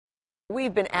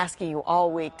We've been asking you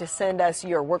all week to send us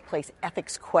your workplace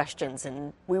ethics questions,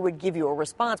 and we would give you a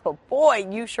response. But boy,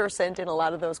 you sure sent in a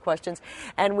lot of those questions,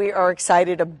 and we are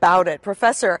excited about it.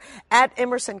 Professor at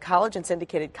Emerson College and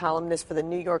syndicated columnist for the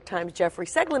New York Times, Jeffrey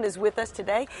Seglin, is with us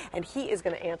today, and he is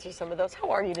going to answer some of those. How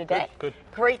are you today? Good.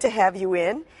 Great to have you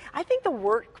in. I think the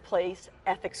workplace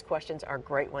ethics questions are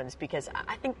great ones because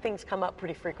I think things come up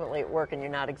pretty frequently at work, and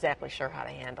you're not exactly sure how to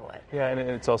handle it. Yeah, and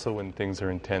it's also when things are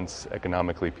intense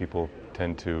economically, people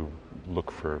tend to look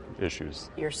for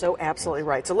issues. You're so absolutely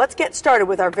right. So let's get started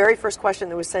with our very first question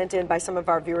that was sent in by some of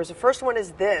our viewers. The first one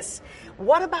is this: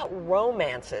 what about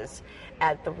romances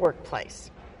at the workplace?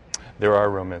 There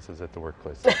are romances at the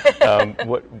workplace.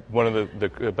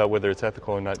 About whether it's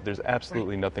ethical or not, there's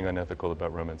absolutely nothing unethical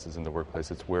about romances in the workplace.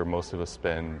 It's where most of us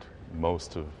spend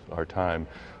most of our time.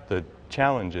 The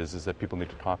challenge is that people need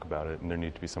to talk about it, and there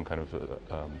need to be some kind of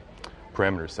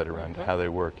parameters set around how they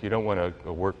work. You don't want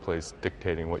a workplace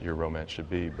dictating what your romance should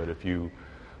be, but if you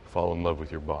fall in love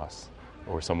with your boss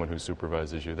or someone who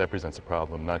supervises you, that presents a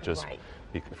problem, not just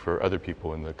for other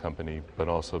people in the company, but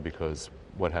also because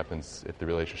what happens if the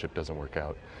relationship doesn't work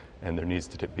out? And there needs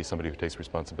to be somebody who takes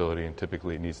responsibility, and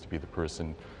typically it needs to be the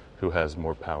person who has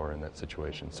more power in that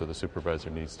situation. So the supervisor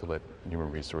needs to let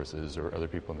human resources or other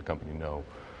people in the company know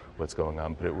what's going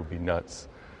on, but it would be nuts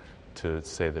to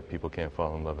say that people can't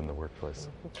fall in love in the workplace.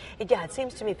 Yeah, it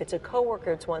seems to me if it's a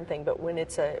coworker, it's one thing, but when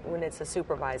it's a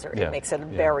supervisor, it makes it a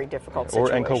very difficult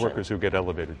situation. And coworkers who get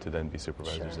elevated to then be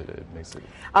supervisors, it makes it.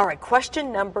 All right,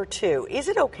 question number 2: is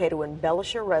it okay to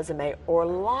embellish your resume or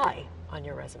lie on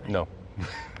your resume? No.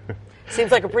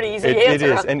 Seems like a pretty easy answer. It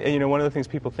is, and you know, one of the things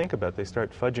people think about, they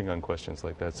start fudging on questions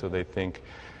like that, so they think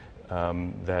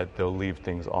that they'll leave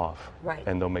things off,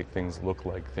 and they'll make things look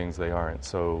like things they aren't.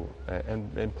 So,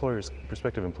 and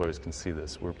prospective employers can see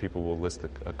this, where people will list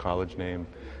a college name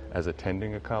as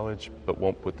attending a college, but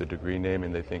won't put the degree name,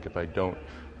 and they think if I don't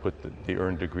put the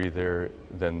earned degree there,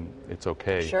 then it's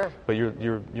okay. Sure. But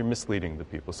you're misleading the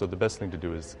people. So the best thing to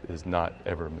do is not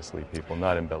ever mislead people,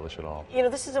 not embellish at all. You know,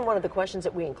 this isn't one of the questions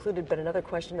that we included, but another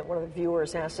question that one of the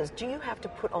viewers asked is, do you have to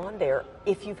put on there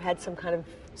if you've had some kind of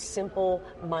simple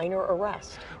minor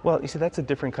arrest? Well, you see, that's a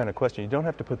different kind of question. You don't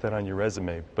have to put that on your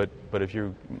resume, but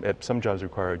if some jobs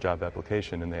require a job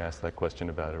application and they ask that question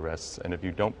about arrests, and if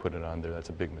you don't put it on there, that's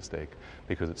a big mistake,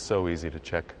 because it's so easy to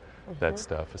check that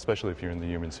stuff, especially if you're in the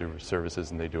human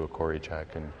services and they do a Corey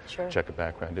check and check a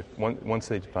background. Once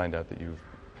they find out that you've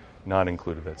not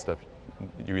included that stuff,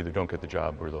 you either don't get the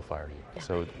job or they'll fire you. Yeah.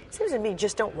 So it seems to me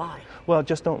just don't lie. Well,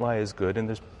 just don't lie is good, and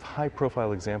there's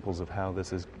high-profile examples of how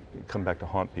this has come back to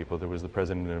haunt people. There was the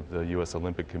president of the U.S.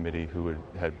 Olympic Committee who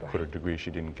had put a degree she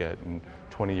didn't get, and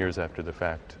 20 years after the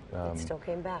fact, it still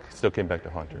came back. Still came back to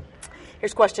haunt her.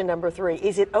 Here's question number 3.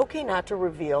 Is it okay not to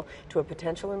reveal to a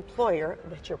potential employer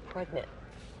that you're pregnant?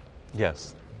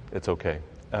 Yes, it's okay.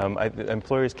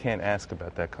 Employers can't ask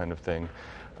about that kind of thing.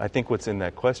 I think what's in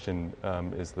that question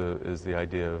is the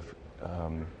idea of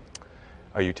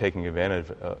are you taking advantage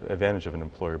of an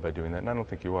employer by doing that? And I don't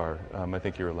think you are. I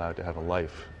think you're allowed to have a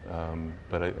life,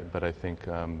 but I think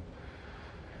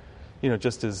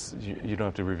just as you don't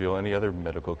have to reveal any other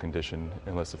medical condition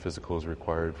unless a physical is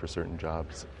required for certain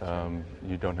jobs,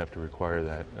 you don't have to require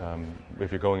that.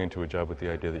 If you're going into a job with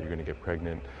the idea that you're going to get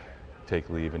pregnant, take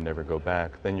leave and never go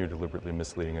back, then you're deliberately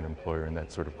misleading an employer, and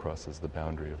that sort of crosses the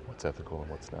boundary of what's ethical and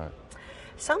what's not.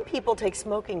 Some people take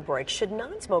smoking breaks. Should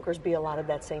non-smokers be allotted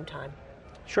that same time?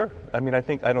 Sure. I mean, I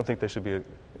don't think there should be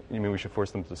you mean we should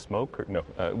force them to smoke? Or, no.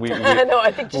 No,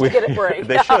 I think just get a break.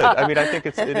 They should. I mean, I think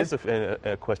it is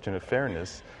a question of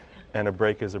fairness, and a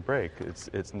break is a break.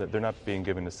 They're not being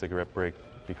given a cigarette break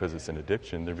because it's an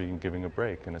addiction. They're being given a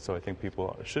break, and so I think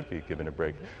people should be given a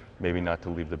break. Maybe not to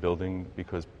leave the building,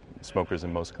 because smokers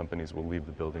in most companies will leave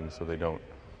the building so they don't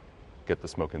get the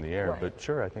smoke in the air. But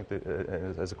sure, I think that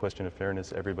as a question of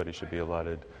fairness, everybody should be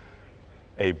allotted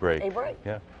a break. A break.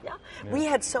 Yeah. We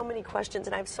had so many questions,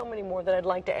 and I have so many more that I'd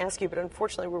like to ask you, but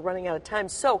unfortunately we're running out of time.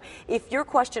 So if your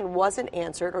question wasn't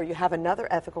answered, or you have another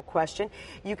ethical question,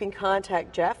 you can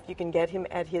contact Jeff. You can get him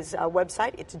at his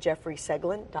website. It's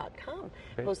jeffreyseglin.com.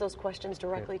 Pose those questions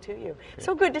directly to you.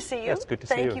 So good to see you. Yes, good to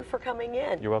see you. Thank you for coming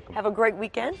in. You're welcome. Have a great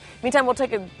weekend. Meantime, we'll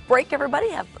take a break,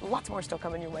 everybody. Have lots more still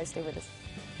coming your way. Stay with us.